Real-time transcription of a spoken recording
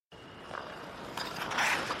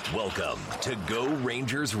Welcome to Go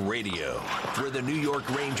Rangers Radio, where the New York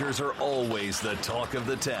Rangers are always the talk of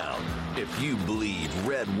the town. If you bleed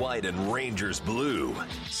red, white, and Rangers blue,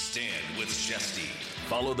 stand with Shesty.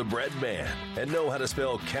 Follow the bread man and know how to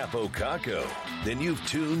spell Capo Caco, then you've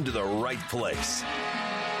tuned to the right place.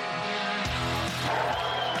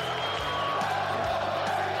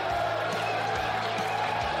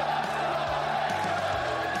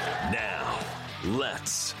 Now,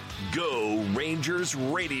 let's Go Rangers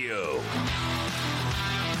Radio.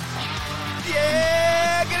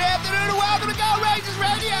 Yeah, good afternoon and welcome to Go Rangers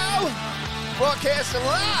Radio. Broadcasting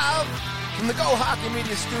live from the Go Hockey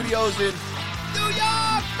Media Studios in New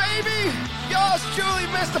York, baby. Yours truly,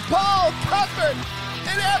 Mr. Paul Cuthbert,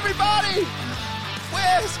 and everybody.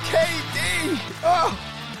 Where's KD? Oh,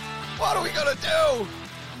 what are we going to do?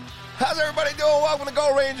 How's everybody doing? Welcome to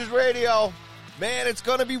Go Rangers Radio. Man, it's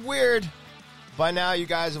going to be weird. By now, you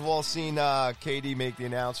guys have all seen KD make the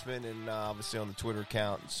announcement, and obviously on the Twitter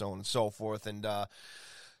account, and so on and so forth. And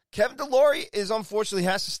Kevin Delory unfortunately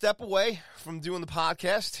has to step away from doing the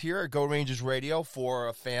podcast here at Go Rangers Radio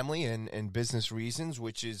for family and business reasons,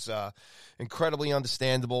 which is incredibly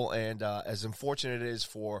understandable. And as unfortunate it is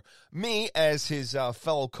for me as his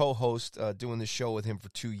fellow co-host doing this show with him for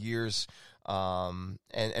 2 years,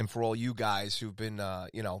 and for all you guys who've been,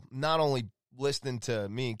 not only listening to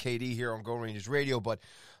me and KD here on Go Rangers Radio, but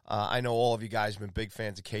I know all of you guys have been big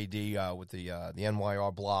fans of KD with the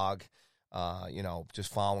NYR blog,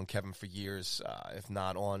 just following Kevin for years, if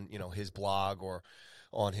not on, his blog or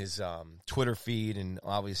on his Twitter feed. And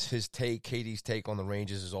obviously KD's take on the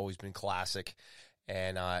Rangers has always been classic.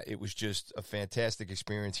 And it was just a fantastic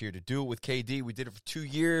experience here to do it with KD. We did it for 2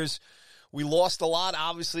 years. We lost a lot,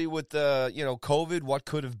 obviously, with COVID. What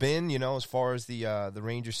could have been, as far as the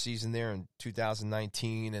Rangers season there in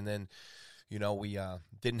 2019, and then, we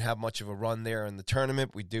didn't have much of a run there in the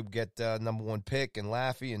tournament. We did get number one pick and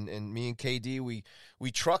Laffy, and me and KD,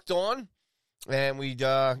 we trucked on, and we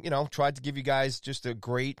tried to give you guys just a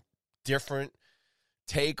great, different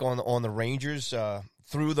take on the Rangers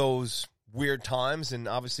through those weird times, and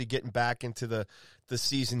obviously getting back into the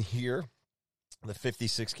season here. The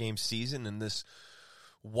 56-game season and this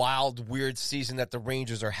wild, weird season that the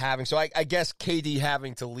Rangers are having. So I guess KD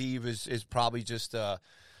having to leave is probably just par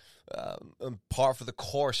for the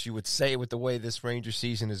course, you would say, with the way this Ranger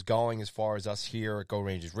season is going, as far as us here at Go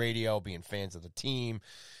Rangers Radio, being fans of the team,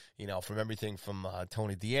 from everything from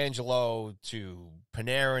Tony DeAngelo to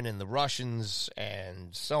Panarin and the Russians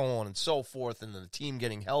and so on and so forth, and then the team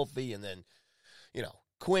getting healthy, and then,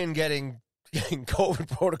 Quinn getting COVID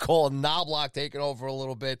protocol and Knobloch taking over a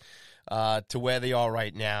little bit to where they are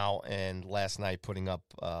right now. And last night putting up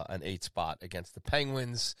an 8 spot against the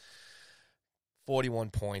Penguins, 41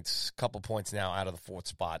 points, couple points now out of the 4th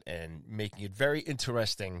spot, and making it very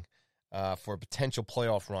interesting for a potential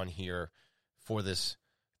playoff run here for this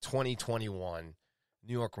 2021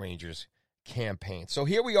 New York Rangers campaign. So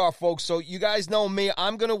here we are, folks. So you guys know me.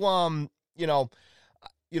 I'm going to,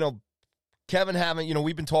 Kevin haven't,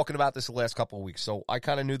 we've been talking about this the last couple of weeks, so I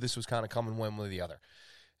kind of knew this was kind of coming one way or the other.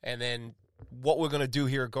 And then what we're going to do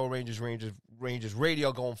here at Go Rangers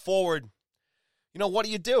Radio going forward, what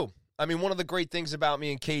do? I mean, one of the great things about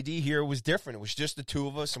me and KD here was different. It was just the two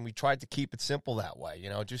of us, and we tried to keep it simple that way,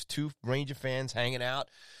 just two Ranger fans hanging out,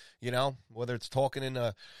 whether it's talking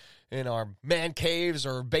in our man caves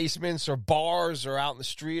or basements or bars or out in the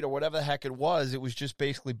street or whatever the heck it was just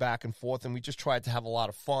basically back and forth, and we just tried to have a lot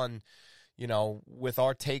of fun, with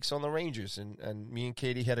our takes on the Rangers. And me and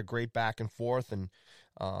Katie had a great back and forth, and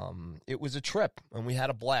it was a trip, and we had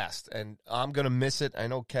a blast. And I'm going to miss it. I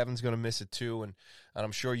know Kevin's going to miss it too, and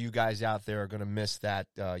I'm sure you guys out there are going to miss that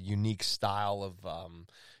unique style of,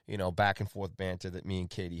 back and forth banter that me and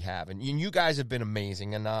Katie have. And you guys have been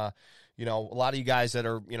amazing. And, a lot of you guys that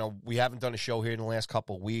are, we haven't done a show here in the last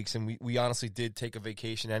couple of weeks, and we honestly did take a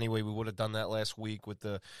vacation anyway. We would have done that last week with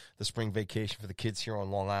the spring vacation for the kids here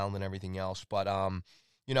on Long Island and everything else. But,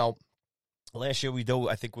 last year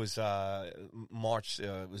I think was March,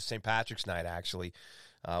 it was St. Patrick's night, actually,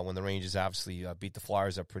 when the Rangers obviously beat the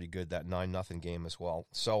Flyers up pretty good, that 9-0 game as well.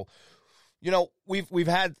 So, we've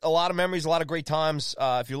had a lot of memories, a lot of great times.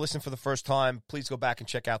 If you're listening for the first time, please go back and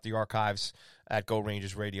check out the archives at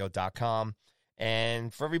GoRangersRadio.com.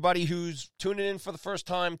 And for everybody who's tuning in for the first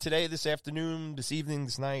time today, this afternoon, this evening,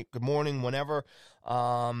 this night, good morning, whenever,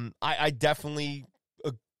 I definitely,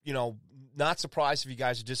 not surprised if you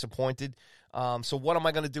guys are disappointed. So what am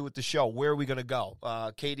I going to do with the show? Where are we going to go?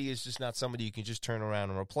 Katie is just not somebody you can just turn around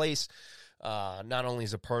and replace. not only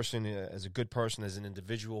as a person, as a good person, as an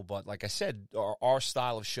individual, but like I said, our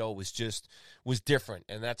style of show was different,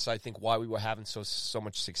 and that's, I think, why we were having so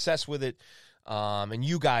much success with it, and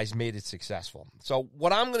you guys made it successful. So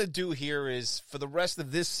what I'm going to do here is, for the rest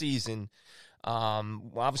of this season,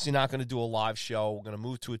 we're obviously not going to do a live show. We're going to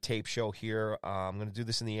move to a tape show here. I'm going to do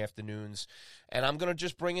this in the afternoons, and I'm going to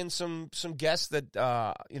just bring in some guests that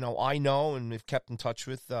I know and have kept in touch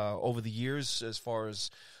with over the years, as far as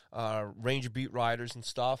Ranger beat writers and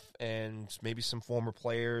stuff, and maybe some former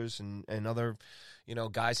players and other,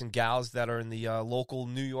 guys and gals that are in the local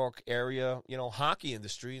New York area, hockey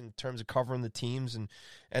industry in terms of covering the teams and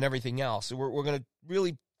everything else. So we're going to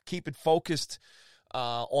really keep it focused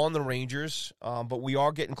on the Rangers, but we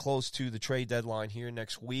are getting close to the trade deadline here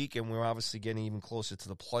next week, and we're obviously getting even closer to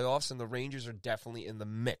the playoffs, and the Rangers are definitely in the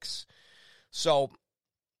mix. So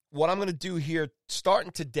what I'm going to do here,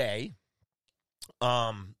 starting today,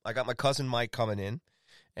 I got my cousin Mike coming in,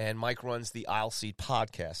 and Mike runs the Isle Seat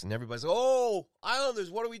podcast, and everybody's like, oh, Islanders,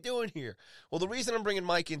 what are we doing here? Well, the reason I'm bringing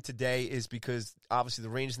Mike in today is because, obviously, the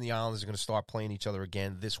Rangers and the Islanders are going to start playing each other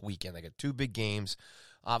again this weekend. They got two big games.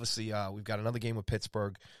 Obviously, we've got another game with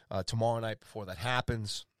Pittsburgh tomorrow night before that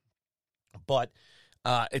happens. But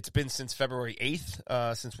it's been since February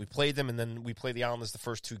 8th since we played them, and then we played the Islanders the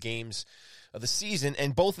first two games of the season.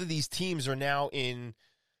 And both of these teams are now in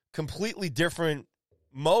completely different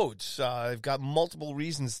modes. They've got multiple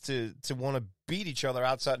reasons to want to beat each other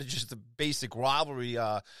outside of just the basic rivalry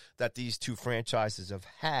that these two franchises have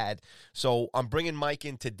had. So I'm bringing Mike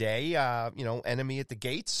in today, enemy at the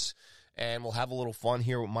gates, and we'll have a little fun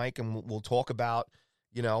here with Mike, and we'll talk about,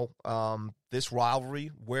 this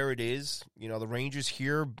rivalry, where it is. The Rangers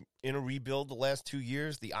here in a rebuild the last 2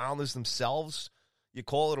 years. The Islanders themselves, you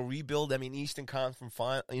call it a rebuild. I mean, Eastern Conference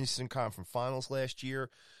Finals last year.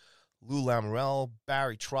 Lou Lamoriello,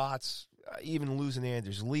 Barry Trotz, even losing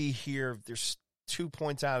Anders Lee here. There's 2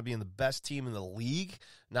 points out of being the best team in the league,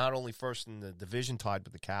 not only first in the division, tied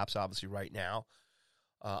with the Caps, obviously, right now.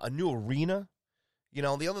 A new arena.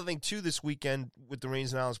 The other thing, too, this weekend with the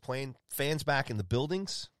Rangers and Islanders playing, fans back in the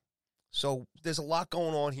buildings. So there's a lot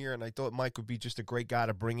going on here, and I thought Mike would be just a great guy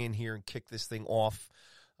to bring in here and kick this thing off,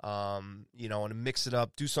 and mix it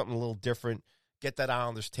up, do something a little different, get that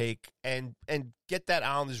Islanders take, and get that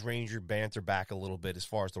Islanders-Ranger banter back a little bit as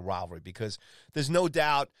far as the rivalry, because there's no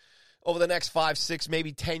doubt over the next 5, 6,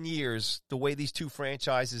 maybe 10 years, the way these two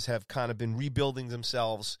franchises have kind of been rebuilding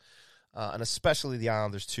themselves, and especially the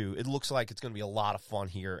Islanders, too, it looks like it's going to be a lot of fun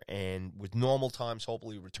here. And with normal times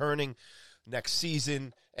hopefully returning next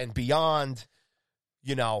season and beyond,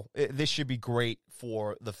 this should be great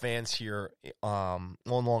for the fans here on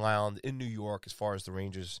Long Island in New York as far as the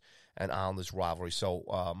Rangers and Islanders rivalry.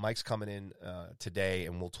 So Mike's coming in today,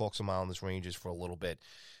 and we'll talk some Islanders Rangers for a little bit,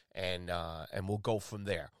 and we'll go from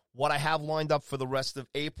there. What I have lined up for the rest of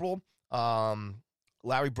April,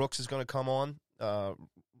 Larry Brooks is going to come on,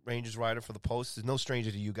 Rangers writer for the Post. Is no stranger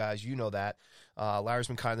to you guys. You know that. Larry's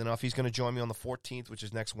been kind enough. He's going to join me on the 14th, which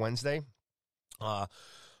is next Wednesday.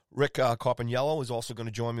 Rick Carpaniello is also going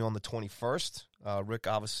to join me on the 21st. Rick,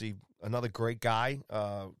 obviously, another great guy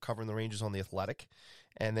covering the Rangers on The Athletic.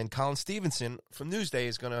 And then Colin Stevenson from Newsday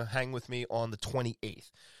is going to hang with me on the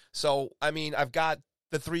 28th. So, I mean, I've got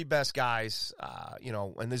the three best guys,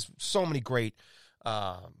 and there's so many great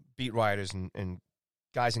beat writers and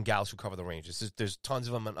guys and gals who cover the Rangers. There's tons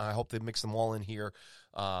of them, and I hope they mix them all in here,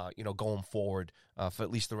 going forward for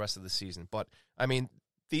at least the rest of the season. But, I mean,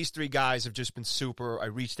 these three guys have just been super. I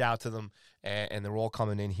reached out to them, and they're all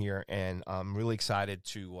coming in here, and I'm really excited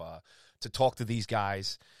to talk to these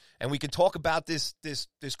guys. And we can talk about this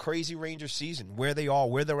crazy Rangers season, where they are,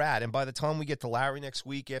 where they're at. And by the time we get to Larry next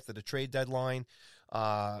week after the trade deadline,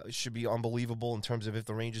 it should be unbelievable in terms of if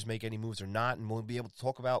the Rangers make any moves or not. And we'll be able to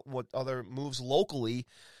talk about what other moves locally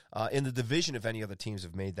in the division, if any other teams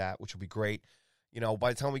have made that, which will be great.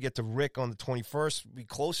 By the time we get to Rick on the 21st, we'll be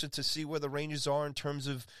closer to see where the Rangers are in terms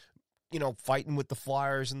of, fighting with the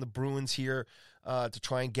Flyers and the Bruins here to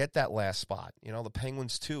try and get that last spot. The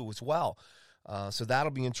Penguins, too, as well. So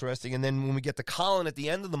that'll be interesting. And then when we get to Colin at the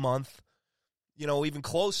end of the month, even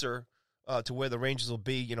closer to where the Rangers will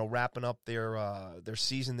be, wrapping up their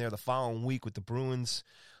season there the following week with the Bruins.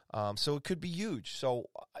 So it could be huge. So,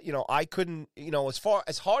 I couldn't,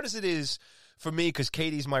 as hard as it is for me, because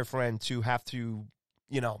Katie's my friend, to have to,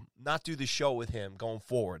 not do the show with him going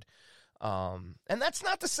forward. And that's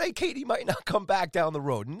not to say Katie might not come back down the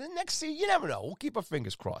road. And the next season, you never know. We'll keep our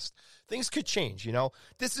fingers crossed. Things could change,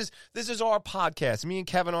 This is our podcast. Me and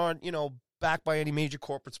Kevin aren't, backed by any major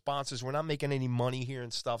corporate sponsors. We're not making any money here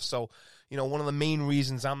and stuff. So, one of the main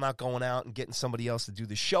reasons I'm not going out and getting somebody else to do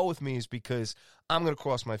the show with me is because I'm going to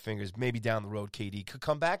cross my fingers. Maybe down the road, KD could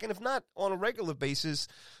come back. And if not on a regular basis,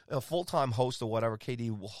 a full-time host or whatever,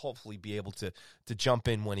 KD will hopefully be able to jump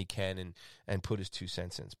in when he can and put his 2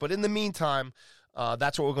 cents in. But in the meantime,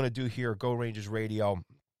 that's what we're going to do here at Go Rangers Radio.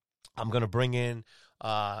 I'm going to bring in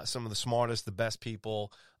some of the smartest, the best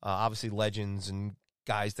people, obviously legends and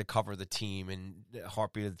guys that cover the team and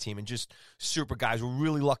heartbeat of the team and just super guys. We're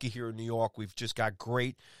really lucky here in New York. We've just got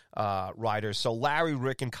great writers. So Larry,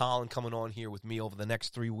 Rick, and Colin coming on here with me over the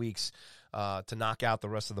next 3 weeks to knock out the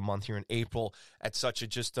rest of the month here in April at such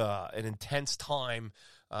an intense time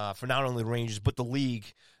for not only the Rangers but the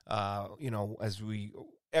league. As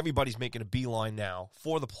everybody's making a beeline now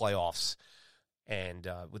for the playoffs. And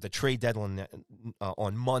with the trade deadline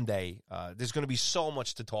on Monday, there's going to be so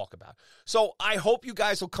much to talk about. So I hope you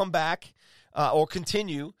guys will come back or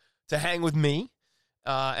continue to hang with me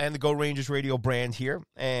and the Go Rangers Radio brand here.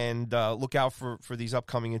 And look out for these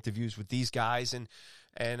upcoming interviews with these guys. And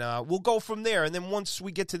we'll go from there. And then once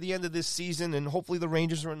we get to the end of this season and hopefully the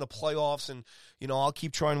Rangers are in the playoffs and, I'll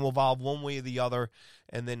keep trying to evolve one way or the other.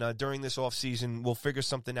 And then during this offseason, we'll figure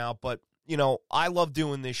something out. But, I love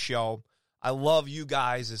doing this show. I love you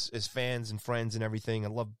guys as fans and friends and everything. I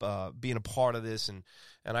love being a part of this, and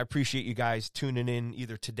I appreciate you guys tuning in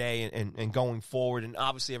either today and going forward. And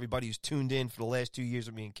obviously everybody who's tuned in for the last 2 years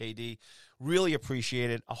of me and KD, really appreciate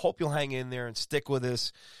it. I hope you'll hang in there and stick with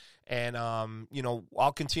us. And,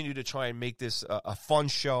 I'll continue to try and make this a fun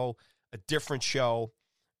show, a different show.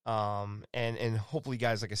 And hopefully,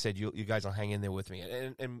 guys, like I said, you guys will hang in there with me.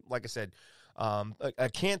 And like I said, I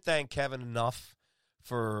can't thank Kevin enough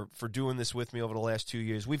for doing this with me over the last 2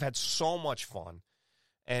 years. We've had so much fun.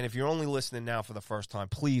 And if you're only listening now for the first time,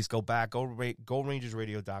 please go back, go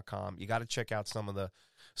rangersradio.com. You got to check out some of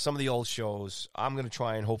the old shows. I'm going to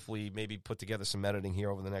try and hopefully maybe put together some editing here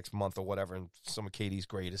over the next month or whatever, and some of KD's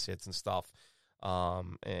greatest hits and stuff.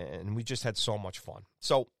 And we just had so much fun.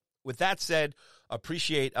 So with that said,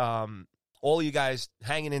 appreciate all of you guys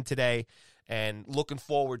hanging in today and looking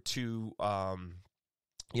forward to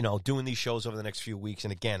doing these shows over the next few weeks.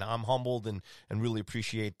 And again, I'm humbled and really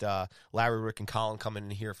appreciate Larry, Rick, and Colin coming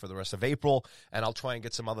in here for the rest of April. And I'll try and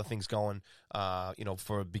get some other things going,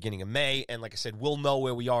 for beginning of May. And like I said, we'll know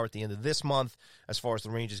where we are at the end of this month as far as the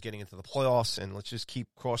Rangers getting into the playoffs. And let's just keep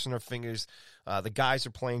crossing our fingers. The guys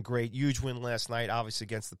are playing great. Huge win last night, obviously,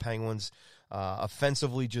 against the Penguins.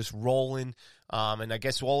 Offensively just rolling. And I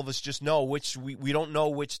guess all of us just know we don't know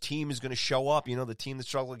which team is going to show up. The team that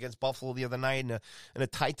struggled against Buffalo the other night in a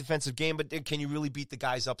tight defensive game. But can you really beat the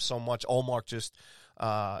guys up so much? Olmark just,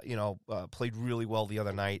 played really well the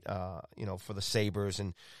other night, for the Sabres.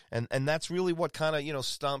 And that's really what kind of,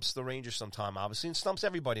 stumps the Rangers sometime, obviously, and stumps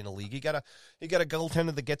everybody in the league. You got a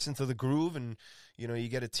goaltender that gets into the groove, and, you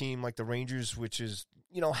get a team like the Rangers, which is,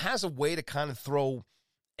 has a way to kind of throw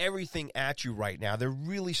everything at you right now. They're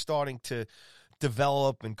really starting to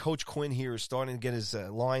develop, and Coach Quinn here is starting to get his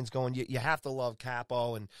lines going. You have to love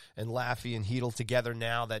Capo and Laffy and Hedl together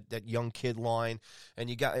now, that young kid line. And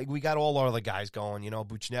we got all our other guys going.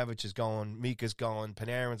 Buchnevich is going, Mika's going,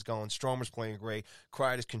 Panarin's going, Stromer's playing great,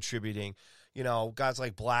 Kreider's contributing. Guys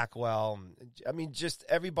like Blackwell. I mean, just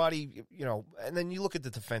everybody, and then you look at the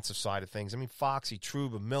defensive side of things. I mean, Foxy,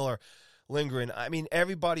 Trouba, Miller, Lindgren. I mean,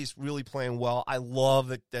 everybody's really playing well. I love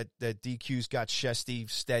that DQ's got Shesty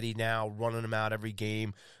steady now, running him out every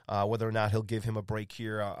game, whether or not he'll give him a break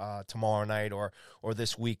here tomorrow night or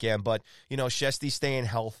this weekend. But, Shesty's staying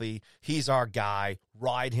healthy. He's our guy.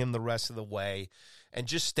 Ride him the rest of the way and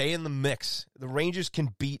just stay in the mix. The Rangers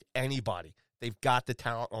can beat anybody. They've got the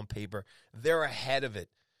talent on paper. They're ahead of it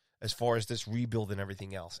as far as this rebuild and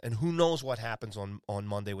everything else. And who knows what happens on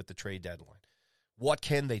Monday with the trade deadline. What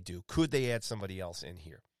can they do? Could they add somebody else in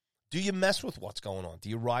here? Do you mess with what's going on? Do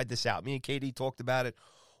you ride this out? Me and KD talked about it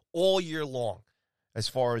all year long as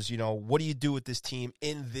far as, what do you do with this team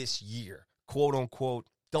in this year? Quote, unquote,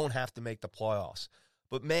 don't have to make the playoffs.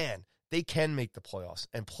 But, man, they can make the playoffs.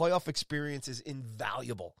 And playoff experience is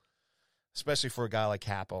invaluable, especially for a guy like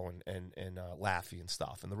Capo and Laffy and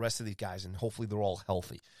stuff and the rest of these guys. And hopefully they're all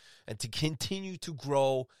healthy. And to continue to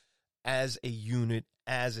grow as a unit,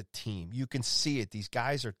 as a team. You can see it. These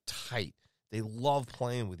guys are tight. They love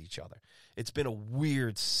playing with each other. It's been a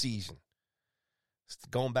weird season.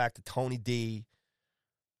 Going back to Tony D,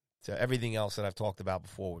 to everything else that I've talked about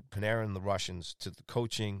before with Panarin and the Russians, to the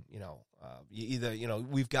coaching,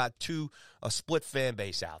 we've got a split fan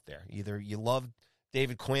base out there. Either you love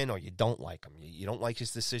David Quinn or you don't like him. You don't like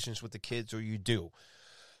his decisions with the kids or you do.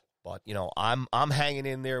 But, I'm hanging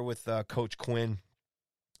in there with Coach Quinn.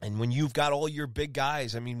 And when you've got all your big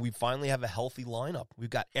guys, I mean, we finally have a healthy lineup. We've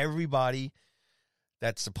got everybody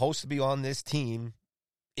that's supposed to be on this team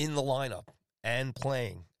in the lineup and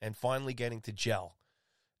playing and finally getting to gel.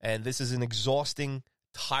 And this is an exhausting,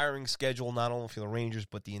 tiring schedule, not only for the Rangers,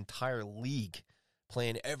 but the entire league,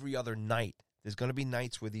 playing every other night. There's going to be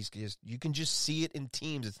nights where these guys, you can just see it in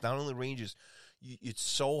teams. It's not only Rangers. It's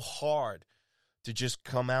so hard to just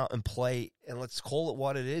come out and play, and let's call it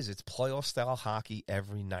what it is. It's playoff-style hockey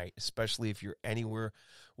every night, especially if you're anywhere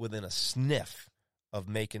within a sniff of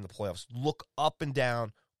making the playoffs. Look up and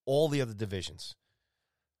down all the other divisions.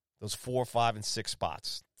 Those 4, 5, and 6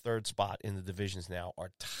 spots, third spot in the divisions now,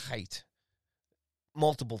 are tight.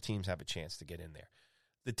 Multiple teams have a chance to get in there.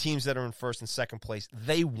 The teams that are in first and second place,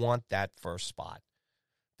 they want that first spot.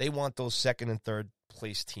 They want those second and third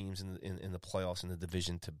place teams in the playoffs in the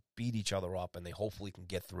division to beat each other up, and they hopefully can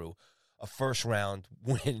get through a first round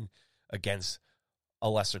win against a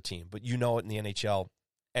lesser team. But you know it in the NHL,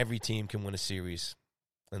 every team can win a series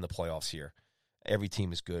in the playoffs here. Every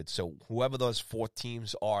team is good. So whoever those 4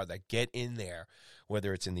 teams are that get in there,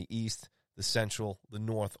 whether it's in the East, the Central, the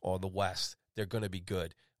North, or the West, they're going to be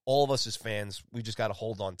good. All of us as fans, we just got to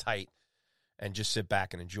hold on tight and just sit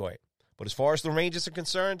back and enjoy it. But as far as the Rangers are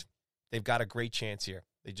concerned, they've got a great chance here.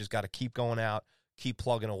 They just got to keep going out, keep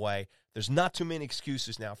plugging away. There's not too many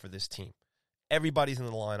excuses now for this team. Everybody's in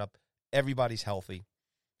the lineup. Everybody's healthy.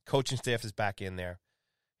 Coaching staff is back in there.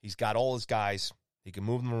 He's got all his guys. He can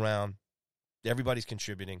move them around. Everybody's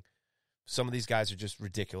contributing. Some of these guys are just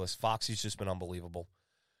ridiculous. Foxy's just been unbelievable,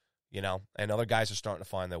 and other guys are starting to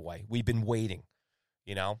find their way. We've been waiting,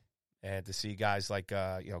 and to see guys like,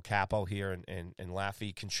 Capo here and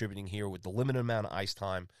Laffy contributing here with the limited amount of ice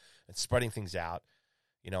time and spreading things out.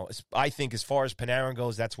 I think as far as Panarin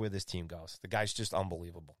goes, that's where this team goes. The guy's just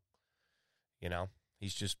unbelievable.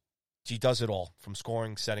 He does it all, from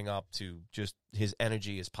scoring, setting up, to just his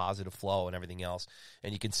energy, his positive flow, and everything else.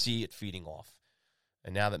 And you can see it feeding off.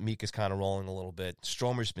 And now that Mika's kind of rolling a little bit,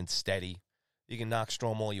 Stromer's been steady. You can knock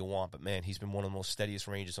Strome all you want, but, man, he's been one of the most steadiest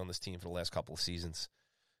Rangers on this team for the last couple of seasons.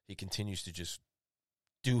 He continues to just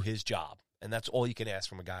do his job. And that's all you can ask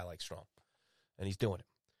from a guy like Strome. And he's doing it.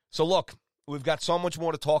 So, look, we've got so much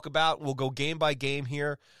more to talk about. We'll go game by game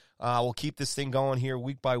here. We'll keep this thing going here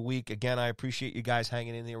week by week. Again, I appreciate you guys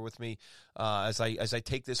hanging in there with me as I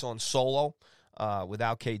take this on solo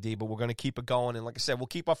without KD, but we're going to keep it going. And like I said, we'll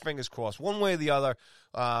keep our fingers crossed one way or the other.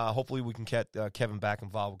 Hopefully we can get Kevin back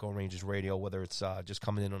involved with Go Rangers Radio, whether it's just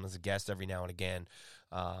coming in on as a guest every now and again.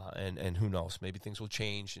 And who knows, maybe things will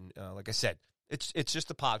change. And like I said, it's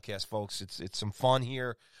just a podcast, folks. It's some fun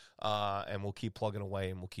here, and we'll keep plugging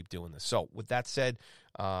away and we'll keep doing this. So with that said,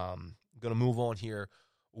 I'm going to move on here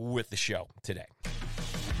with the show today.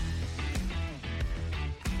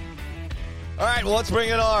 All right, well, let's bring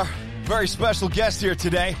in our very special guest here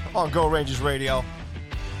today on Go Rangers Radio.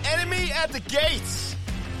 Enemy at the gates.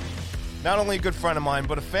 Not only a good friend of mine,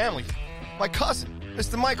 but a family. My cousin,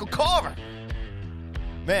 Mr. Michael Carver.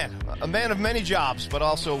 Man, a man of many jobs, but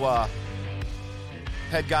also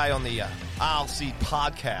head guy on the Isle Seat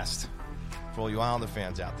podcast for all you Islander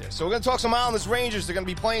fans out there. So we're going to talk some Islanders Rangers. They're going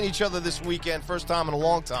to be playing each other this weekend, first time in a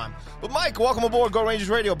long time. But Mike, welcome aboard Go Rangers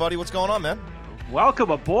Radio, buddy. What's going on, man?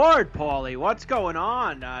 Welcome aboard, Paulie. What's going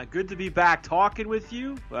on? Good to be back talking with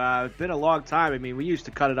you. It's been a long time. I mean, we used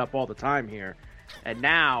to cut it up all the time here. And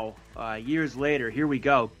now, years later, here we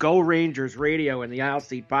go. Go Rangers Radio and the Isle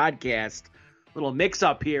Seat podcast. Little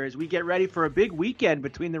mix-up here as we get ready for a big weekend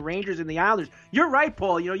between the Rangers and the Islanders. You're right,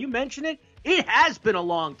 Paul. You mentioned it. It has been a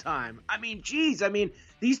long time. I mean, geez.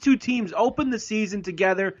 These two teams opened the season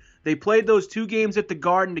together. They played those 2 games at the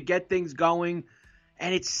Garden to get things going.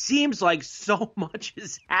 And it seems like so much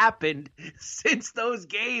has happened since those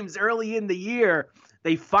games early in the year.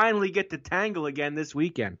 They finally get to tangle again this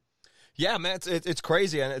weekend. Yeah, man, it's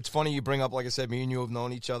crazy. And it's funny you bring up, like I said, me and you have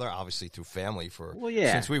known each other, obviously, through family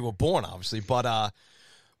since we were born, obviously. But,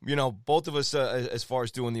 both of us, as far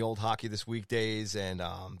as doing the old hockey this weekdays and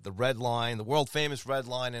the Red Line, the world-famous Red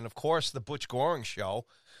Line, and, of course, the Butch Goring Show.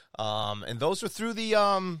 And those are through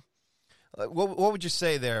the what would you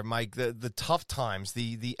say there, Mike? The tough times,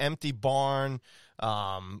 the empty barn.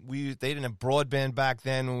 They didn't have broadband back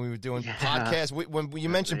then when we were doing podcasts. When you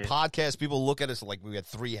mentioned podcasts, people look at us like we had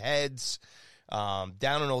 3 heads. Down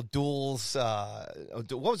in O'Doul's.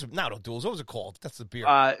 What was it? Not O'Doul's. What was it called? That's the beer.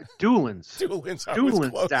 Doolin's.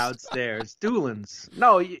 Doolin's downstairs. Doolin's.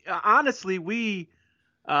 No, honestly, we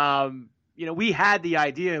had the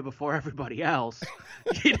idea before everybody else.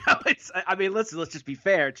 Let's just be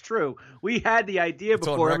fair. It's true. We had the idea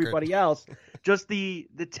before everybody else. just the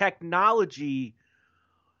technology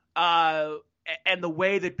and the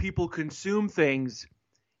way that people consume things,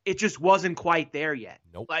 it just wasn't quite there yet.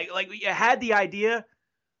 Nope. Like you had the idea,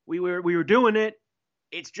 we were doing it.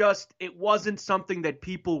 It's just it wasn't something that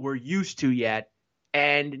people were used to yet.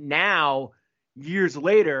 And now, years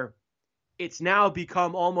later, it's now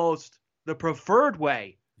become almost the preferred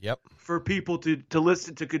way for people to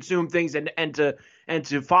listen, to consume things and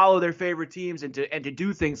to follow their favorite teams and to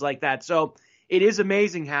do things like that. So it is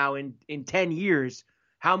amazing how in 10 years,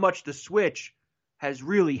 how much the switch has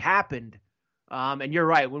really happened. And you're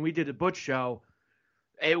right. When we did the Butch show,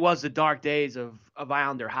 it was the dark days of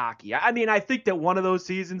Islander hockey. I mean, I think that one of those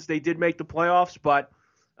seasons they did make the playoffs, but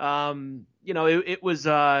it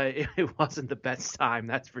wasn't the best time,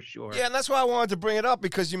 that's for sure. Yeah, and that's why I wanted to bring it up,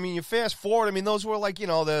 because you fast forward. Those were like,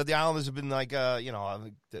 the Islanders have been like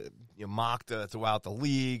mocked throughout the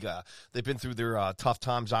league. They've been through their tough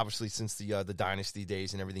times, obviously, since the dynasty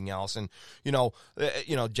days and everything else. And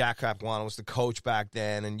Jack Capuano was the coach back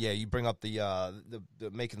then. And yeah, you bring up the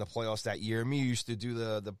making the playoffs that year. Me used to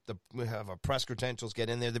do we have our press credentials, get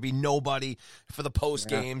in there. There'd be nobody for the post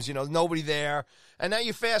games. Nobody there. And now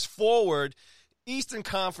you fast forward, Eastern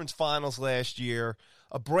Conference Finals last year,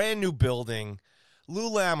 a brand new building, Lou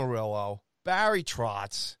Lamoriello, Barry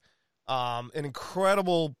Trotz. An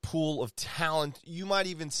incredible pool of talent. You might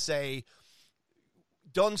even say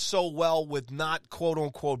done so well with not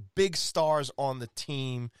quote-unquote big stars on the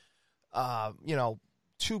team.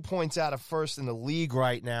 2 points out of first in the league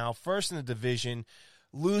right now, first in the division,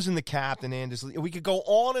 losing the captain, Anders Lee. We could go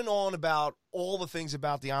on and on about all the things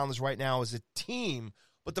about the Islanders right now as a team,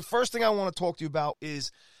 but the first thing I want to talk to you about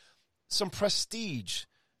is some prestige,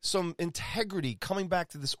 some integrity coming back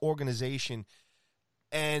to this organization.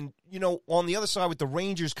 And, on the other side, with the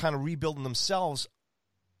Rangers kind of rebuilding themselves,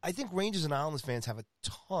 I think Rangers and Islanders fans have a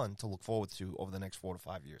ton to look forward to over the next 4 to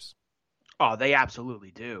 5 years. Oh, they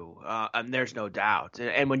absolutely do. And there's no doubt.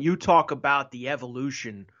 And when you talk about the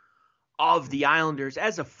evolution of the Islanders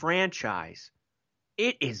as a franchise,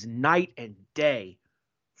 it is night and day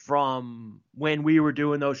from when we were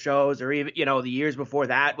doing those shows, or even, the years before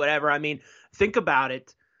that, whatever. Think about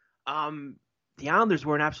it. The Islanders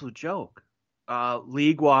were an absolute joke.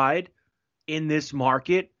 League-wide, in this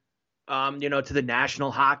market, to the national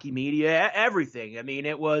hockey media, everything.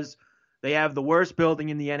 They have the worst building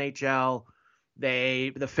in the NHL.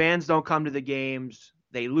 The fans don't come to the games.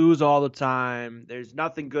 They lose all the time. There's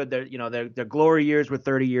nothing good. Their glory years were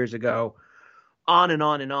 30 years ago, on and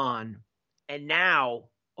on and on. And now,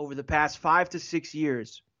 over the past 5 to 6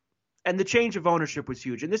 years, and the change of ownership was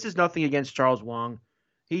huge. And this is nothing against Charles Wang.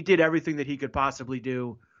 He did everything that he could possibly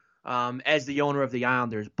do as the owner of the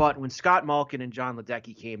Islanders. But when Scott Malkin and John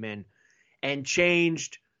Ledecky came in and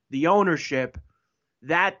changed the ownership,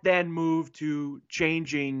 that then moved to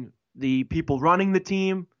changing the people running the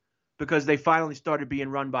team, because they finally started being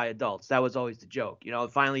run by adults. That was always the joke.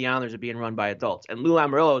 Finally the Islanders are being run by adults. And Lou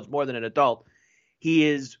Lamoriello is more than an adult. He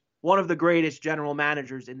is one of the greatest general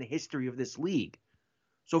managers in the history of this league.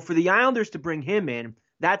 So for the Islanders to bring him in,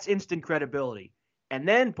 that's instant credibility. And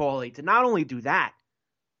then, Paulie, to not only do that,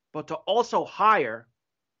 but to also hire,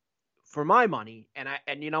 for my money,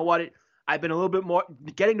 and you know what? I've been a little bit more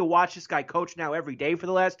getting to watch this guy coach now every day for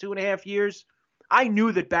the last 2.5 years. I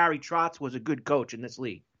knew that Barry Trotz was a good coach in this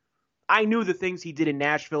league. I knew the things he did in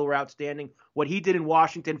Nashville were outstanding. What he did in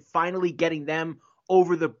Washington, finally getting them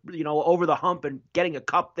over the hump and getting a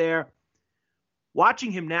cup there.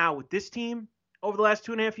 Watching him now with this team over the last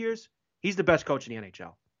 2.5 years, he's the best coach in the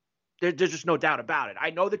NHL. There's just no doubt about it. I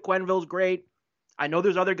know that Quenneville's great. I know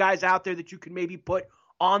there's other guys out there that you can maybe put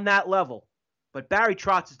on that level. But Barry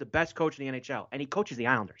Trotz is the best coach in the NHL, and he coaches the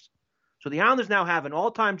Islanders. So the Islanders now have an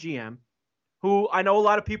all-time GM who I know a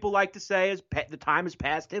lot of people like to say the time has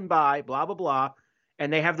passed him by, blah, blah, blah,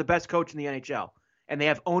 and they have the best coach in the NHL. And they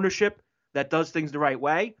have ownership that does things the right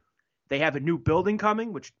way. They have a new building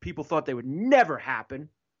coming, which people thought they would never happen.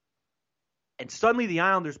 And suddenly the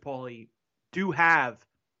Islanders, Paulie, do have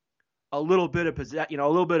a little bit of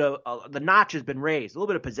the notch has been raised, a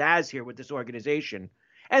little bit of pizzazz here with this organization.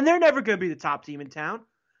 And they're never going to be the top team in town.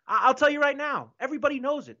 I'll tell you right now, everybody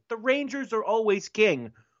knows it. The Rangers are always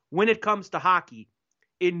king when it comes to hockey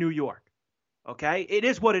in New York. Okay? It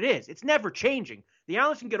is what it is. It's never changing. The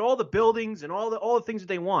Islanders can get all the buildings and all the things that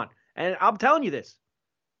they want. And I'm telling you this.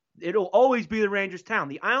 It'll always be the Rangers' town.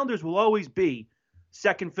 The Islanders will always be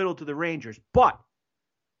second fiddle to the Rangers. But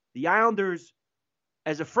the Islanders,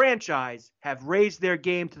 as a franchise, have raised their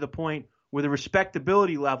game to the point where the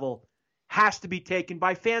respectability level has to be taken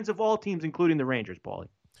by fans of all teams, including the Rangers, Paulie.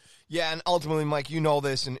 Yeah, and ultimately, Mike, you know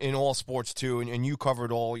this in all sports too, and you cover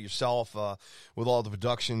it all yourself with all the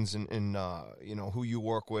productions and who you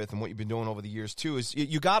work with and what you've been doing over the years too. Is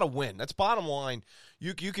you got to win. That's bottom line.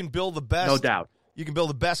 You can build the best, no doubt. You can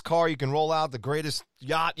build the best car. You can roll out the greatest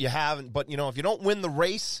yacht you have, but if you don't win the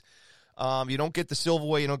race, you don't get the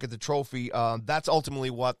silverware, you don't get the trophy. That's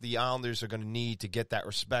ultimately what the Islanders are going to need to get that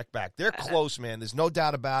respect back. They're close, man. There's no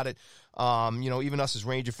doubt about it. Even us as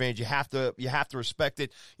Ranger fans, you have to respect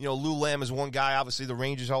it. Lou Lamb is one guy, obviously, the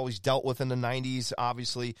Rangers always dealt with in the 90s,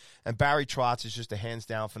 obviously. And Barry Trotz is just a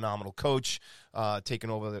hands-down phenomenal coach, taking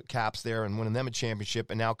over the Caps there and winning them a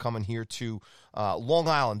championship, and now coming here to Long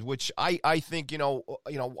Island, which I think,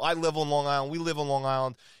 I live on Long Island. We live on Long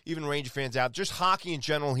Island. Even Ranger fans out. Just hockey in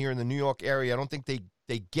general here in the New York area, I don't think they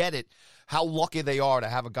get it, how lucky they are to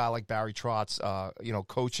have a guy like Barry Trotz,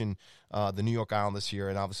 coaching the New York Islanders here,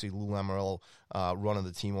 and obviously Lou Lamoriello running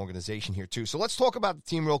the team organization here too. So let's talk about the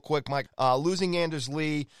team real quick, Mike. Losing Anders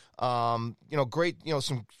Lee, great, a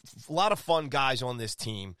lot of fun guys on this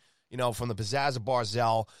team. From the Pizzazz of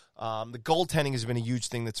Barzell. The goaltending has been a huge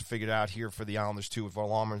thing that's figured out here for the Islanders too, with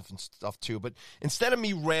Varlamov and stuff too. But instead of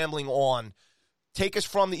me rambling on, take us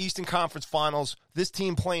from the Eastern Conference Finals, this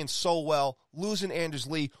team playing so well, losing Anders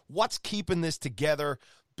Lee. What's keeping this together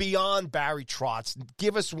beyond Barry Trotz?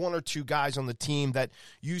 Give us one or two guys on the team that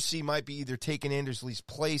you see might be either taking Anders Lee's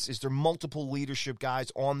place. Is there multiple leadership guys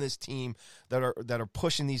on this team that are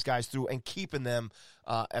pushing these guys through and keeping them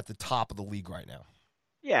at the top of the league right now?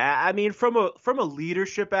 Yeah, I mean, from a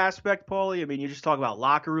leadership aspect, Paulie, I mean, you just talk about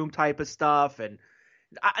locker room type of stuff, and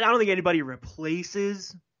I don't think anybody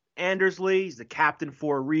replaces Anders Lee. He's the captain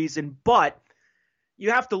for a reason, but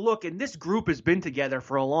you have to look, and this group has been together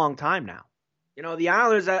for a long time now. The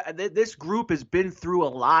Islanders, this group has been through a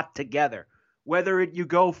lot together, whether you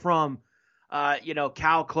go from,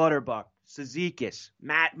 Cal Clutterbuck, Cizikas,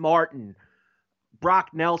 Matt Martin,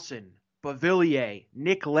 Brock Nelson, Beauvillier,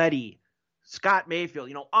 Nick Leddy, Scott Mayfield,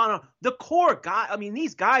 the core guy. I mean,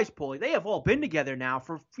 these guys, Paulie, they have all been together now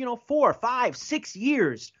for, 4, 5, 6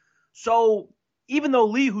 years. So even though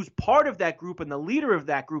Lee, who's part of that group and the leader of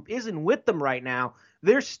that group, isn't with them right now,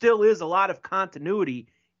 there still is a lot of continuity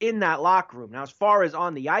in that locker room. Now, as far as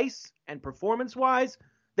on the ice and performance-wise,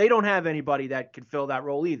 they don't have anybody that can fill that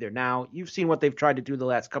role either. Now, you've seen what they've tried to do the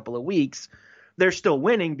last couple of weeks. They're still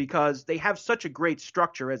winning because they have such a great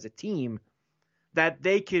structure as a team that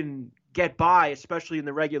they can get by, especially in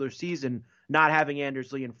the regular season, not having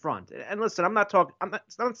Anders Lee in front. And listen, I'm not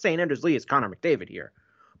saying Anders Lee is Connor McDavid here,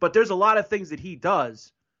 but there's a lot of things that he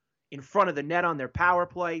does in front of the net on their power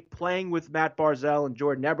play, playing with Matt Barzell and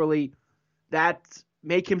Jordan Eberle, that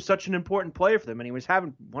make him such an important player for them. And he was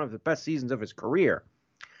having one of the best seasons of his career.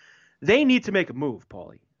 They need to make a move,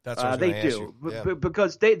 Paulie. That's what they do. Yeah.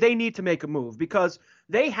 Because they need to make a move because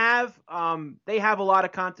they have a lot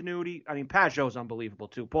of continuity. I mean, Pajot's unbelievable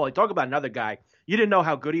too. Paulie, talk about another guy. You didn't know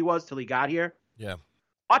how good he was till he got here. Yeah.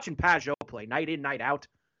 Watching Pajot play night in, night out.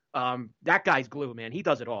 That guy's glue, man. He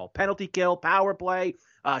does it all. Penalty kill, power play,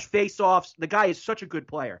 face-offs. The guy is such a good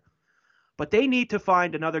player. But they need to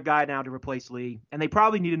find another guy now to replace Lee, and they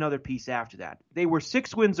probably need another piece after that. They were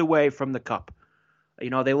 6 wins away from the Cup.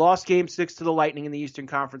 They lost Game 6 to the Lightning in the Eastern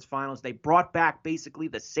Conference Finals. They brought back basically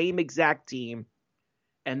the same exact team,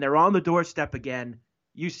 and they're on the doorstep again.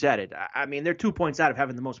 You said it. I mean, they're 2 points out of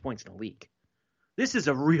having the most points in the league. This is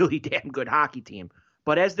a really damn good hockey team.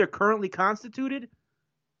 But as they're currently constituted,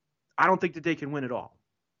 I don't think that they can win it all.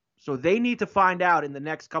 So they need to find out in the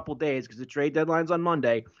next couple days, because the trade deadline's on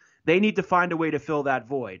Monday, they need to find a way to fill that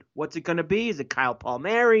void. What's it going to be? Is it Kyle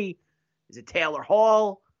Palmieri? Is it Taylor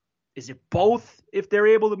Hall? Is it both if they're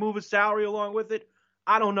able to move a salary along with it?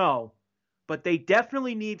 I don't know. But they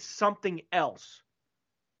definitely need something else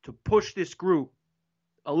to push this group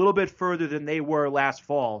a little bit further than they were last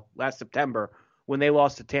September, when they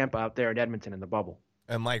lost to Tampa out there in Edmonton in the bubble.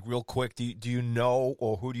 And, Mike, real quick, do you know,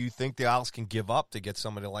 or who do you think the Isles can give up to get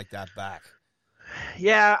somebody like that back?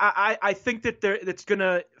 Yeah, I think that it's going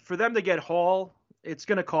to, for them to get Hall, it's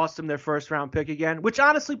going to cost them their first-round pick again, which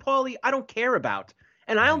honestly, Paulie, I don't care about.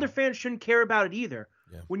 And Islander fans shouldn't care about it either.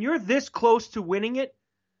 Yeah. When you're this close to winning it,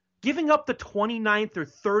 giving up the 29th or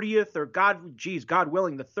 30th or, God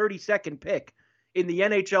willing, the 32nd pick in the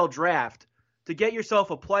NHL draft to get yourself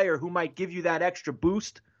a player who might give you that extra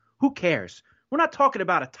boost, who cares? We're not talking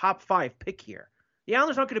about a top 5 pick here. The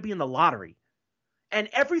Islanders aren't going to be in the lottery. And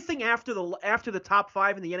everything after the top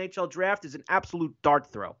 5 in the NHL draft is an absolute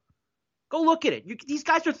dart throw. Go look at it. These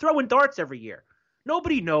guys are throwing darts every year.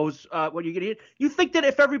 Nobody knows what you're going to get. You think that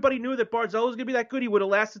if everybody knew that Barzell was going to be that good, he would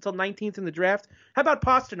have lasted until 19th in the draft? How about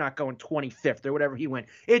Pasternak going 25th or whatever he went?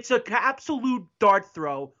 It's an absolute dart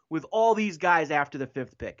throw with all these guys after the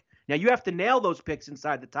 5th pick. Now, you have to nail those picks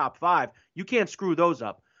inside the top 5. You can't screw those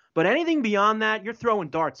up. But anything beyond that, you're throwing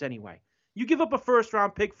darts anyway. You give up a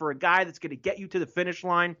first-round pick for a guy that's going to get you to the finish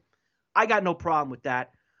line, I got no problem with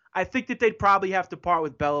that. I think that they'd probably have to part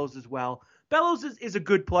with Bellows as well. Bellows is a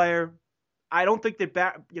good player. I don't think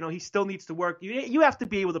that he still needs to work. You have to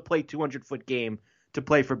be able to play 200-foot game to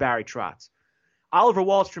play for Barry Trotz. Oliver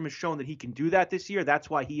Wahlstrom has shown that he can do that this year. That's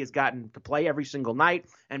why he has gotten to play every single night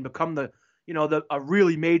and become a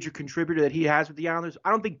really major contributor that he has with the Islanders.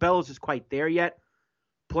 I don't think Bellows is quite there yet,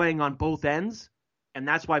 playing on both ends, and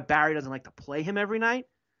that's why Barry doesn't like to play him every night.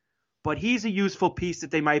 But he's a useful piece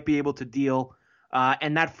that they might be able to deal,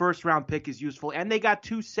 and that first-round pick is useful. And they got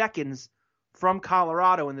 2 seconds from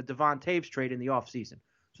Colorado in the Devon Taves trade in the offseason.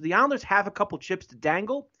 So the Islanders have a couple chips to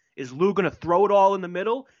dangle. Is Lou going to throw it all in the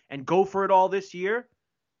middle and go for it all this year?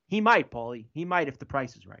 He might, Paulie. He might if the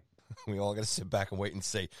price is right. We all got to sit back and wait and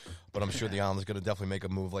see. But I'm sure the Islanders going to definitely make a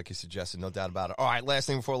move like you suggested, no doubt about it. All right, last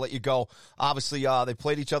thing before I let you go. Obviously, they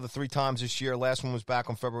played each other 3 times this year. Last one was back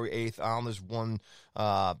on February 8th. Islanders won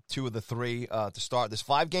 2 of the 3 to start. There's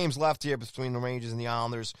 5 games left here between the Rangers and the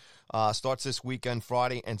Islanders. Starts this weekend,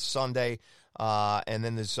 Friday and Sunday. And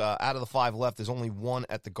then there's out of the 5 left, there's only 1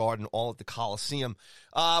 at the Garden, all at the Coliseum.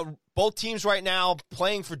 Both teams right now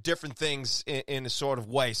playing for different things in a sort of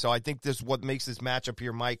way. So I think this is what makes this matchup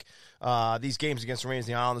here, Mike. These games against the Rangers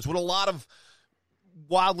and the Islanders with a lot of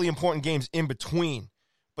wildly important games in between.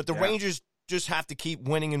 But the Rangers just have to keep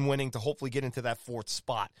winning and winning to hopefully get into that 4th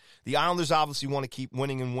spot. The Islanders obviously want to keep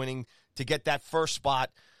winning and winning to get that 1st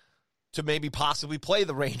spot to maybe possibly play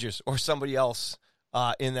the Rangers or somebody else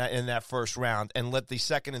in that first round and let the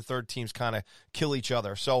 2nd and 3rd teams kind of kill each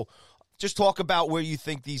other. So just talk about where you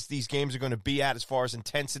think these games are going to be at as far as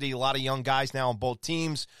intensity. A lot of young guys now on both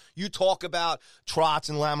teams. You talk about Trotz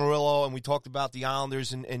and Lamoriello, and we talked about the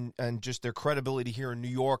Islanders and just their credibility here in New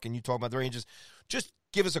York, and you talk about the Rangers. Just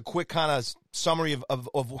give us a quick kind of summary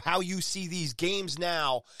of how you see these games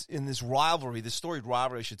now in this rivalry, this storied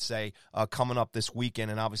rivalry, I should say, coming up this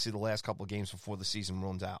weekend, and obviously the last couple of games before the season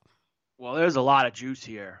runs out. Well, there's a lot of juice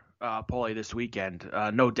here, Paulie, this weekend,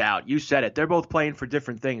 no doubt. You said it. They're both playing for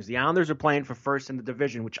different things. The Islanders are playing for first in the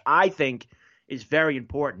division, which I think is very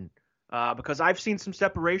important because I've seen some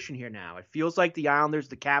separation here now. It feels like the Islanders,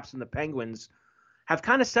 the Caps, and the Penguins have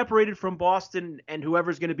kind of separated from Boston and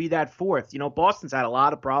whoever's going to be that 4th. You know, Boston's had a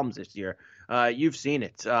lot of problems this year. You've seen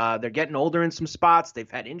it. They're getting older in some spots. They've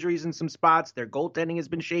had injuries in some spots. Their goaltending has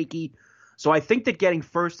been shaky. So I think that getting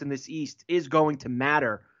first in this East is going to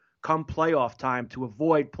matter come playoff time to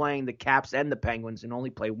avoid playing the Caps and the Penguins and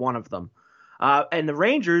only play one of them. And the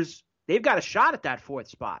Rangers, they've got a shot at that 4th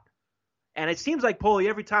spot. And it seems like, Paulie,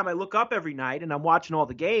 every time I look up every night and I'm watching all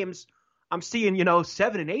the games, I'm seeing,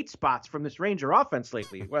 7 and 8 spots from this Ranger offense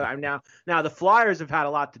lately. Well, now the Flyers have had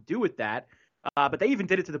a lot to do with that, but they even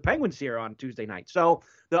did it to the Penguins here on Tuesday night. So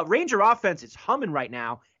the Ranger offense is humming right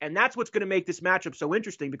now, and that's what's going to make this matchup so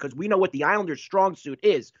interesting because we know what the Islanders' strong suit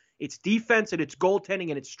is. It's defense and it's goaltending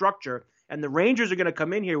and it's structure, and the Rangers are going to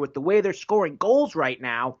come in here with the way they're scoring goals right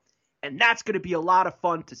now, and that's going to be a lot of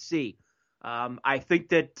fun to see. I think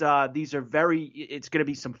that these are it's going to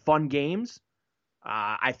be some fun games.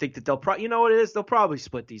 I think that they'll probably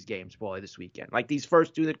split these games, Paulie, this weekend. Like these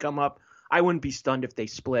first 2 that come up, I wouldn't be stunned if they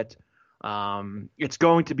split. It's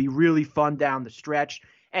going to be really fun down the stretch.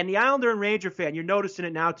 And the Islander and Ranger fan, you're noticing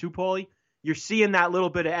it now too, Paulie. You're seeing that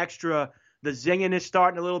little bit of extra, the zinging is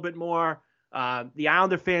starting a little bit more. The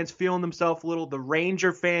Islander fans feeling themselves a little, the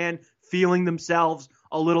Ranger fan feeling themselves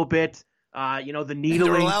a little bit. The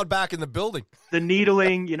needling. They're allowed back in the building. The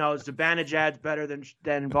needling, Zibanejad's better than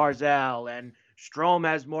Barzell, and Strome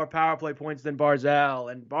has more power play points than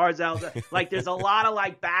Barzell, and Barzell's there's a lot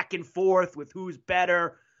of back and forth with who's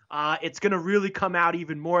better. It's going to really come out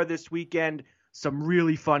even more this weekend. Some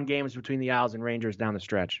really fun games between the Isles and Rangers down the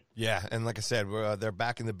stretch. Yeah, and like I said, they're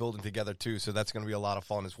back in the building together too, so that's going to be a lot of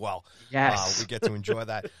fun as well. Yes. We get to enjoy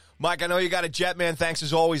that. Mike, I know you got a jet, man. Thanks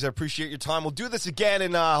as always. I appreciate your time. We'll do this again,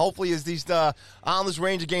 and hopefully as these Islanders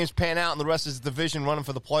Ranger games pan out and the rest of the division running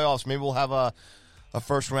for the playoffs, maybe we'll have a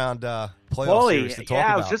first-round playoff series to talk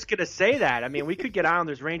about. I was just going to say that. I mean, we could get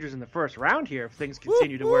Islanders Rangers in the first round here if things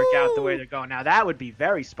continue to work out the way they're going. Now, that would be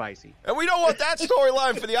very spicy. And we don't want that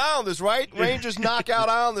storyline for the Islanders, right? Rangers knock out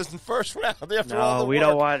Islanders in the first round. No, we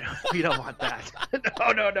don't want that.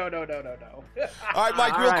 No. All right,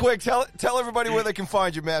 Mike, real quick, tell everybody where they can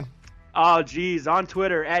find you, man. Oh, geez. On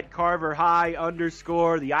Twitter,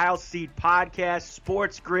 @CarverHigh_, the Aisle Seat Podcast,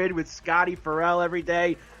 Sports Grid with Scotty Farrell every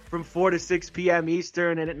day from 4 to 6 p.m.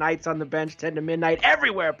 Eastern, and at nights on the bench, 10 to midnight.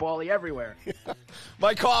 Everywhere, Paulie, everywhere.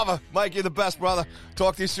 Mike Carver. Mike, you're the best, brother.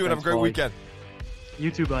 Talk to you soon. Thanks, Have a great Paulie. weekend.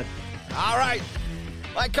 You too, bud. All right.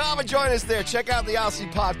 Mike Carver, join us there. Check out the Aisle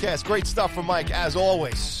Seat Podcast. Great stuff from Mike, as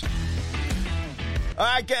always. All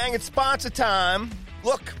right, gang, it's sponsor time.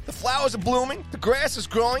 Look, the flowers are blooming, the grass is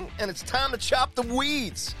growing, and it's time to chop the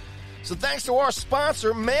weeds. So thanks to our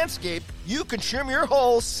sponsor, Manscaped, you can trim your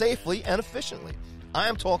holes safely and efficiently. I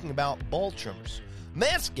am talking about ball trimmers.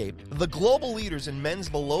 Manscaped, the global leaders in men's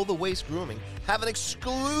below-the-waist grooming, have an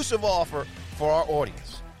exclusive offer for our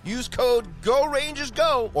audience. Use code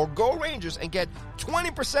GORangersGO or GoRangers and get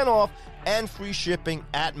 20% off and free shipping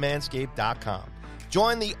at manscaped.com.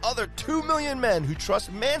 Join the other 2 million men who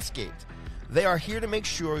trust Manscaped. They are here to make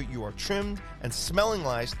sure you are trimmed and smelling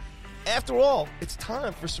nice. After all, it's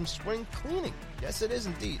time for some spring cleaning. Yes, it is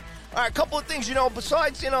indeed. All right, a couple of things,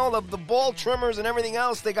 besides, the ball trimmers and everything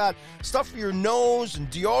else, they got stuff for your nose and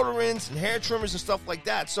deodorants and hair trimmers and stuff like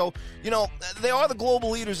that. So, they are the global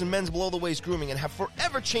leaders in men's below-the-waist grooming and have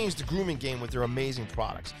forever changed the grooming game with their amazing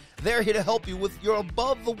products. They're here to help you with your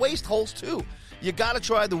above-the-waist holes, too. You got to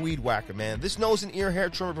try the Weed Whacker, man. This nose and ear hair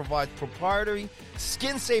trimmer provides proprietary,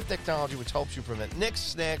 skin-safe technology which helps you prevent nicks,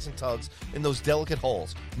 snags, and tugs in those delicate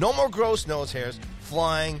holes. No more gross nose hairs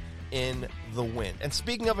flying in the wind. And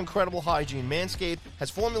speaking of incredible hygiene, Manscaped has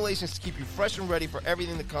formulations to keep you fresh and ready for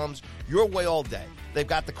everything that comes your way all day. They've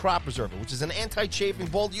got the Crop Preserver, which is an anti-chafing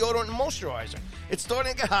ball deodorant and moisturizer. It's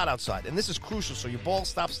starting to get hot outside, and this is crucial so your balls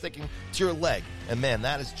stop sticking to your leg. And man,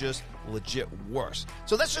 that is just legit worse.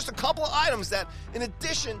 So that's just a couple of items that, in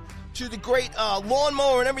addition to the great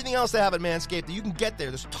lawnmower and everything else they have at Manscaped, that you can get there.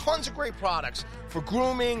 There's tons of great products for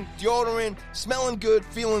grooming, deodorant, smelling good,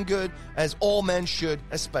 feeling good, as all men should,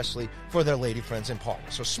 especially for their lady friends and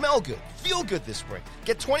partners. So smell good, feel good this spring.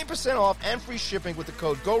 Get 20% off and free shipping with the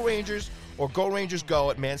code GORangers or GoRangersGo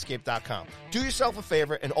at manscaped.com. Do yourself a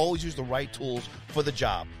favor and always use the right tools for the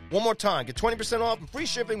job. One more time, get 20% off and free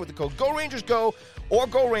shipping with the code GORangersGo or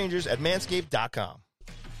GoRangers at manscaped.com.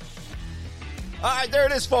 All right, there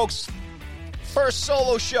it is, folks. First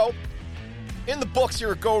solo show in the books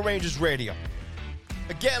here at Go Rangers Radio.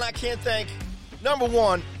 Again, I can't thank, number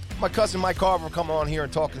one, my cousin Mike Carver for coming on here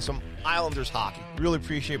and talking some Islanders hockey. Really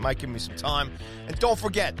appreciate Mike giving me some time. And don't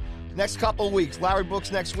forget, next couple of weeks, Larry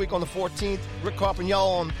Brooks next week on the 14th, Rick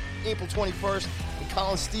Carpignolo on April 21st, and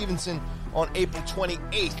Colin Stevenson on April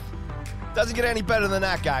 28th. Doesn't get any better than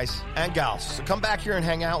that, guys and gals. So come back here and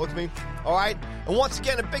hang out with me, all right? And once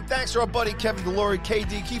again, a big thanks to our buddy Kevin Delory,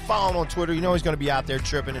 KD. Keep following on Twitter. You know he's going to be out there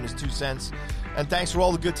chirping in his 2 cents. And thanks for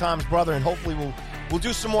all the good times, brother. And hopefully we'll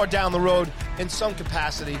do some more down the road in some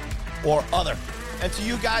capacity or other. And to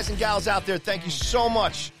you guys and gals out there, thank you so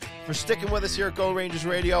much for sticking with us here at Go Rangers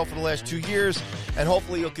Radio for the last 2 years. And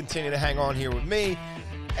hopefully you'll continue to hang on here with me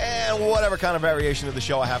and whatever kind of variation of the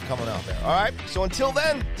show I have coming out there. All right? So until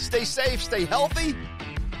then, stay safe, stay healthy,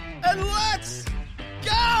 and let's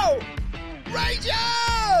go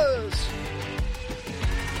Rangers!